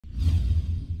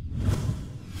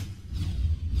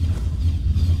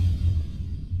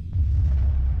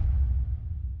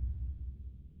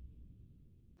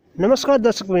नमस्कार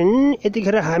दर्शकबिन,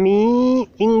 यतिखेर हामी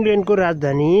इङ्ल्यान्डको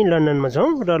राजधानी लन्डनमा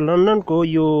छौँ र लन्डनको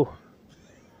यो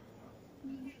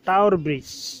टावर ब्रिज,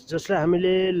 जसलाई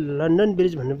हामीले लन्डन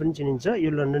ब्रिज भन्ने पनि चिनिन्छ, यो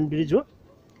लन्डन ब्रिज हो।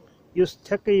 यो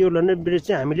ठ्याक्कै यो लन्डन ब्रिज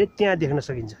चाहिँ हामीले त्यहाँ देख्न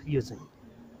सकिन्छ। यो चाहिँ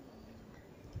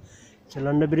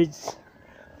लन्डन ब्रिज,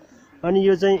 अनि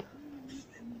यो चाहिँ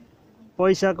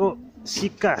पैसाको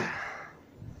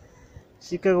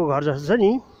सिक्काको घर जस्तो छ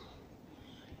नि,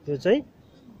 यो चाहिँ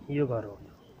यो घर हो।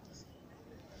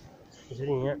 यसरी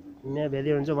यहाँ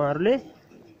भेट्दै हुन्छ उहाँहरूले।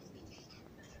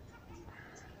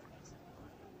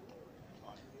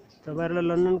 तपाईहरुलाई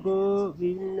लन्डनको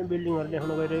विभिन्न बिल्डिङहरू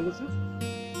देखाउन गइरहेको छु।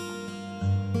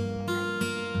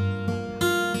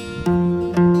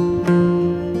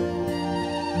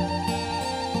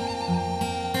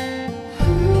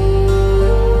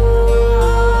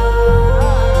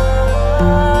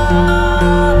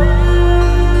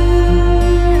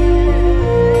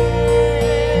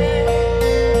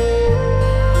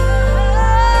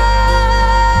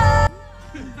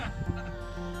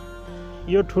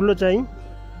 यो ठुलो चाहिँ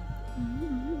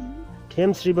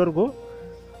थेम्स रिभरको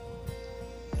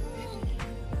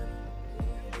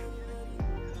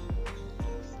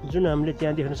जुन हामीले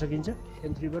त्यहाँ देख्न सकिन्छ,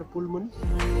 थेम्स रिभर पुल मुनि।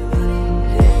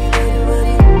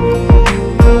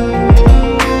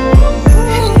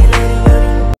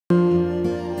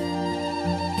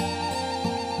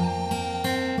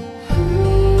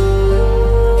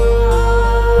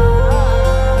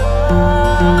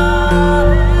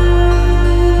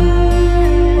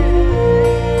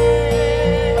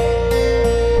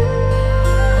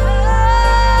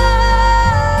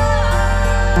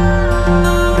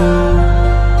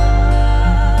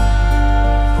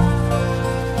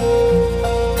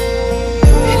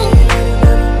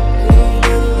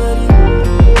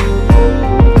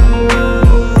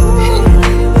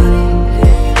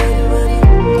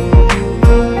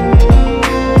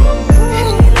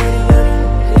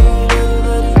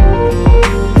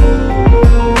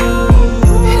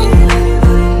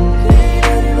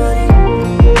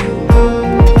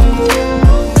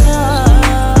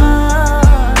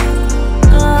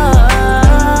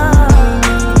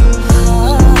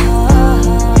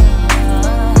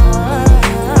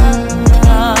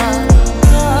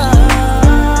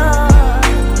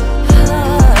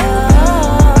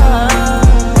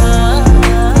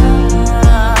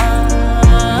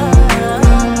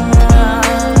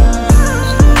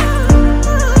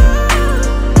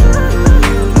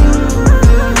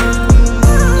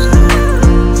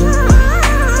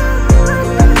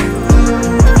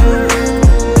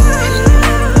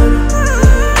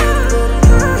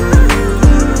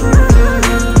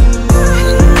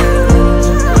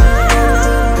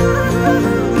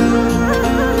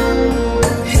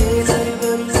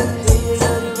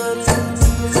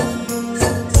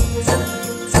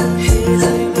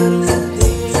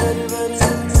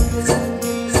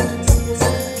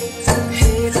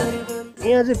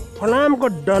 यहाँ चाहिँ फलामको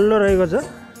डल्लो रहेको छ। यहाँ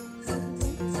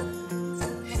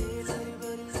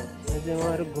चाहिँ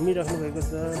उहाँहरू घुमिराख्नु भएको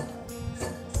छ।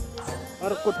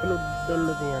 अर्को ठुलो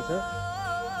डल्लो चाहिँ यहाँ छ।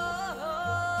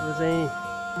 यो चाहिँ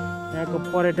यहाँको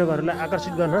पर्यटकहरूलाई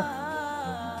आकर्षित गर्न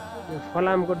यो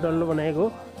फलामको डल्लो बनाएको हो।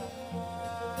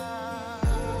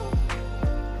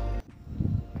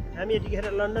 हामी यतिखेर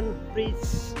लन्डन ब्रिज,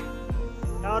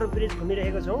 टावर ब्रिज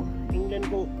घुमिरहेको छौँ।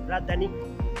 इङ्ल्यान्डको राजधानी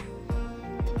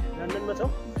लन्डनमा छौँ।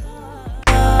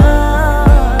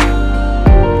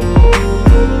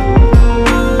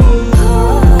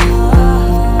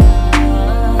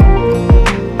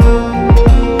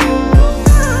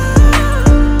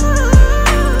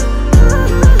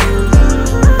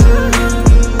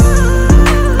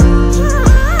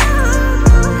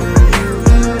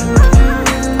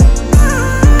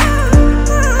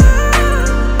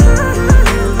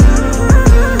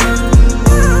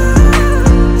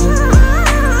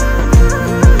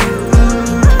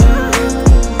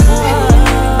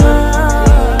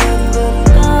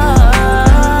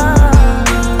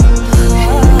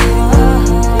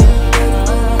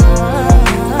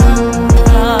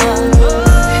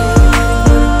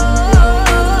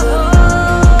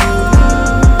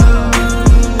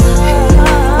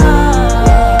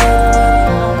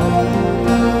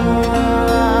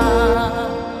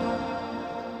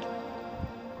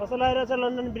 कस्तो लागिरहेछ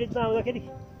लन्डन ब्रिजमा आउँदाखेरि?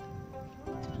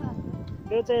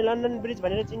 यो चाहिँ लन्डन ब्रिज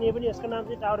भनेर चिनिए पनि यसको नाम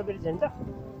चाहिँ टावर ब्रिज हो नि त।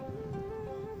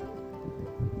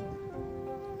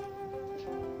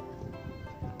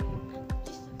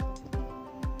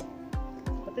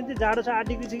 अत्यन्तै जाडो छ। 8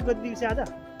 डिग्री छ कि कति डिग्री छ आज?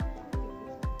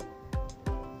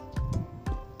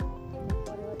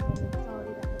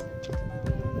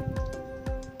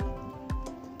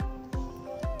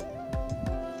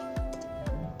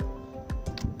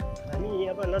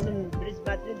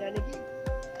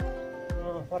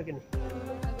 फर्किने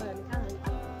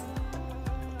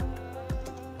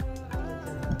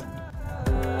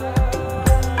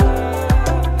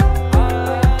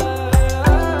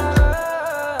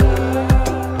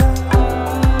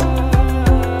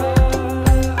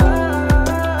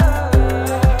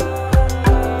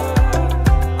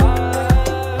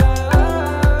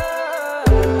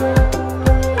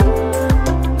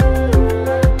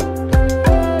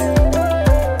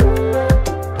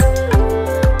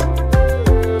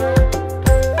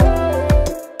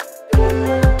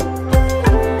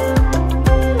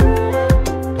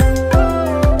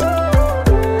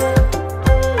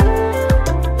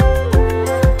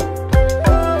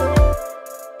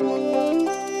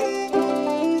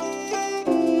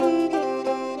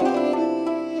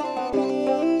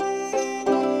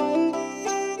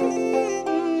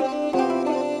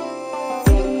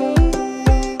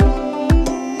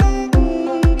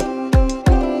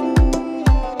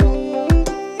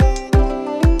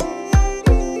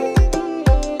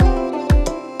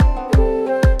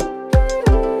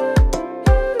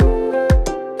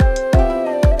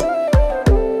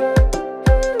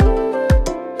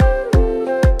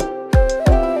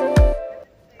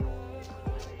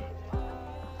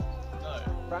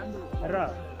र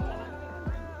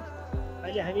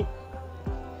अहिले हामी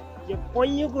यो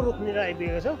पैँयोको रुखनिर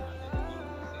आइपुगेको छौँ।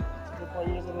 यो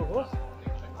पैँयोको रुख हो।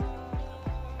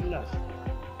 ल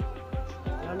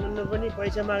लन्डनमा पनि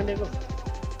पैसा माग्नेको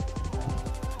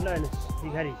ल हेर्नुहोस्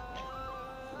भिखारी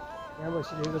यहाँ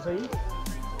बसिरहेको छ। यी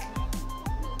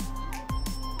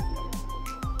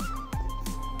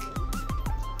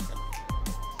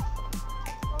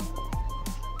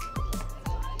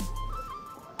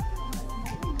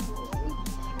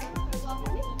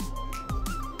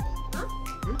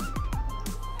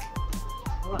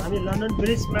हामी लन्डन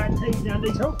ब्रिजमा चाहिँ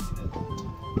जाँदैछौँ।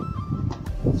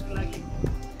 त्यसको लागि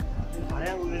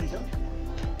भाडा उडेछौँ।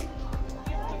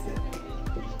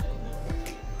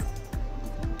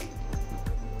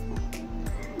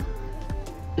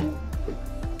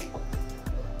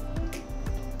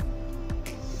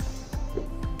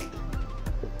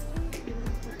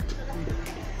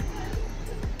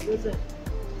 यो चाहिँ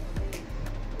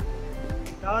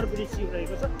टावर ब्रिज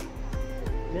रहेको छ।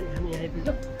 मेन हामी यहाँ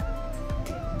आइपुग्यौँ।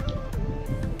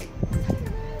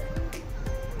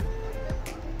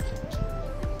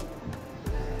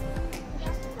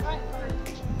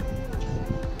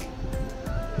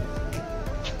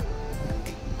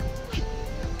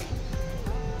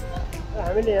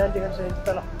 हामीले यहाँ देख्न सकिन्छ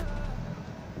तल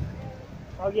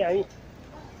अघि हामी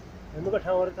हेर्नुको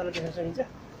ठाउँहरू तल देख्न सकिन्छ।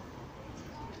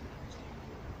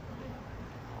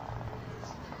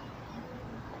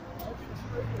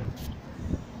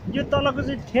 यो तलको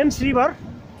चाहिँ थेम्स रिभर,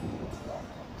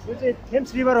 यो चाहिँ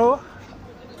थेम्स रिभर हो।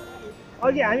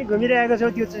 अघि हामी घुमिरहेको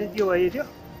छौँ त्यो चाहिँ त्यो भयो। त्यो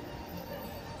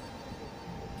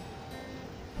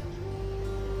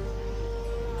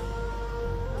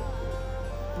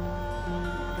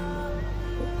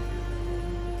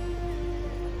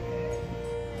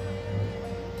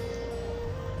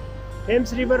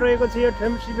थेम्स रिभर रहेको छ। यो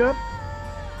थेम्स रिभर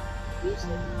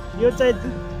यो चाहिँ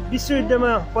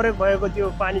विश्वयुद्धमा प्रयोग भएको त्यो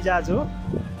पानी जहाज हो।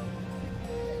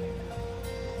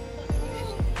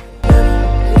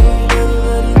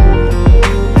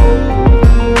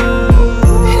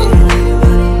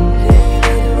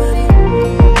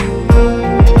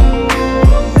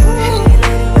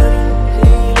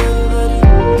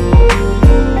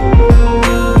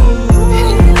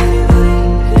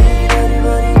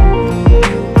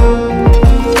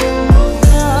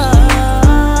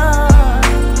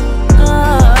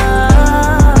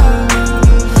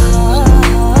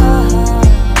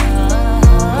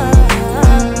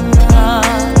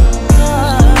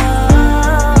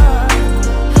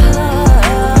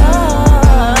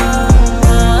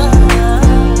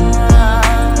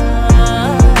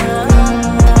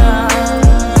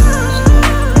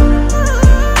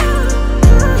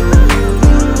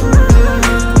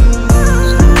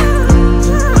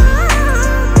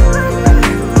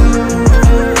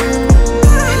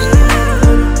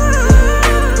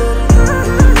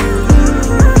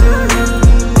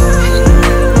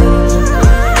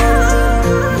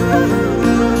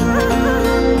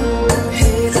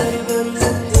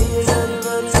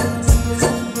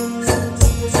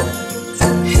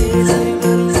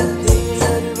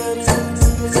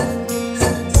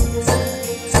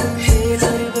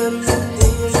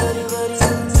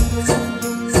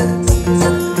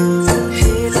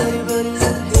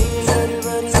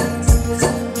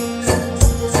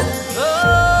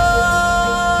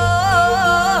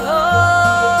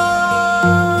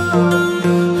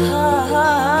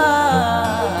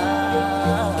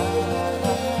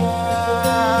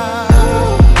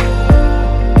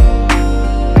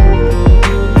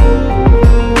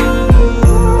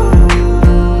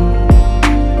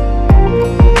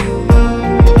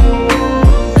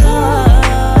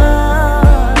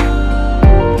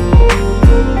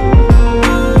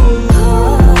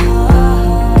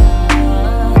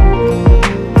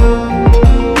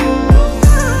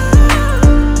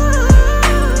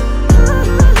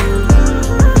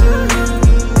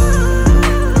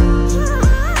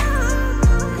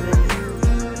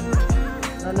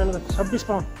 26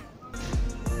 पाउन्ड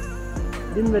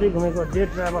दिनभरि घुमेको डे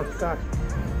ट्राभल कार्ड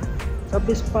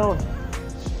 26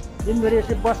 पाउन्ड दिनभरि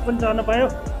यसले बस पनि चढ्न पायो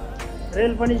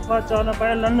रेल पनि चढ्न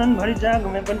पायो लन्डनभरि जहाँ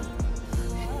घुमे पनि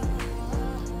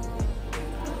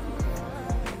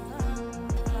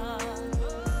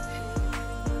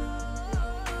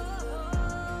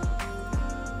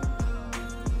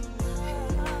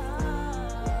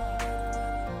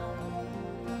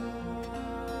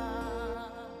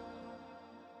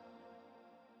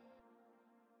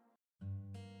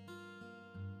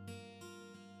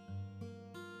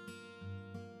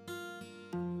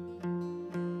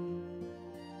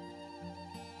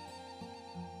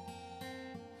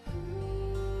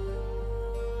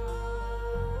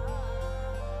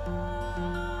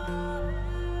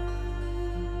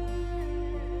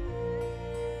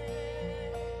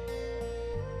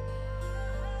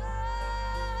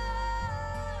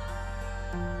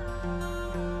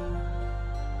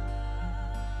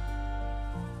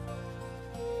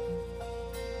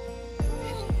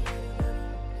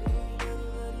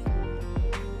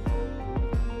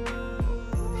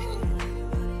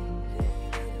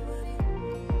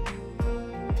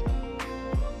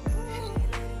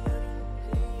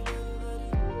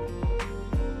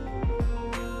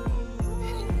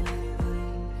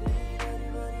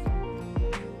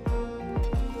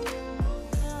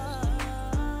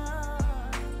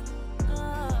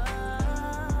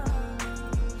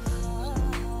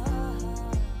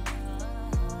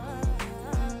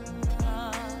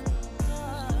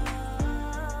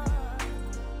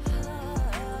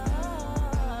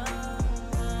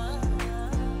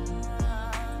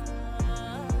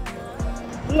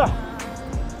ल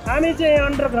हामी चाहिँ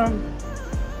अन्डरग्राउन्ड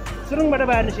सुरुङबाट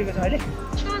बाहिर निस्केको छ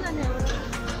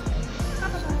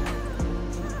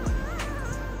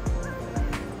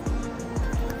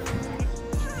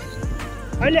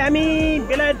अहिले हामी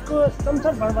बेलायतको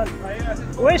संसद भवन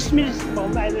वेस्टमिन्स्टर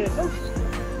भवनमा आइरहेको छौँ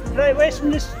र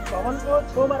वेस्टमिन्स्टर भवनको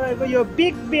छेउमा रहेको यो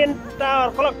big Ben tower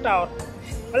clock tower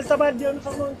अहिले तपाईँहरू देख्न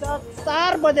सक्नुहुन्छ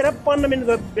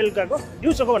 4:15 बेलुकाको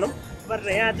दिउँसोको भनौँ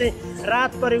यहाँ चाहिँ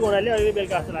रात परेको हुनाले अलिकति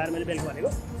बेलुका जस्तो लागेर मैले बेलुका भनेको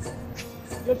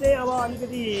यो चाहिँ अब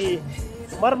अलिकति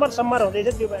मर्मर सम्मर हुँदैछ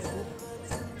त्यो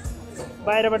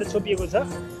बाहिरबाट छोपिएको छ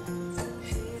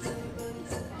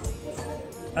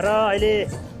र अहिले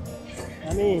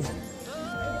हामी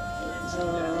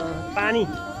पानी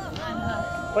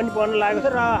पनि पर्न लागेको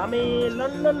छ र हामी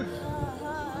लन्डन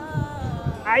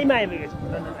आईमा आइपुगेको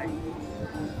छौँ लन्डन आई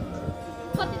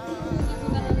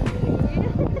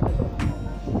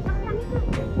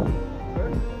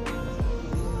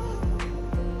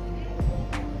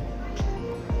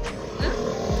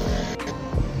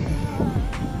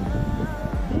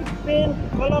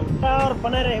क्लक टावर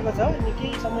बनाइरहेको छ निकै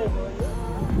समय भयो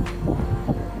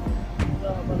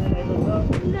बनाइरहेको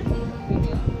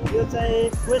छ यो चाहिँ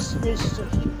वेस्टमिन्स्टर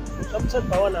संसद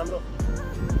भवन हाम्रो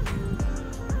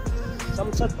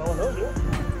संसद भवन हो यो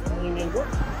इङ्ल्यान्डको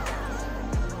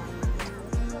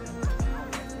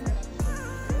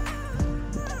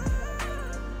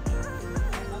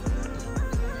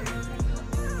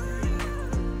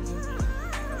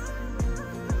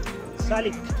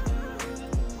शालिक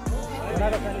ल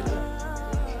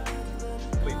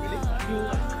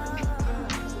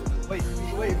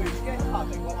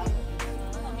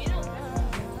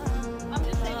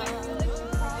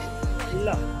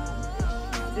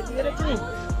त्यतिखेर चाहिँ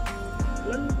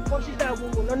पर्सि त अब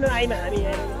लन्डन आइमा हामी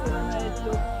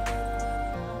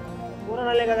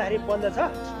कोरोनाले गर्दाखेरि बन्द छ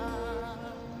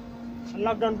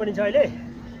लकडाउन पनि छ अहिले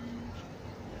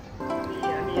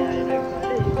हामी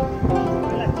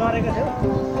चढेका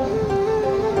थियौँ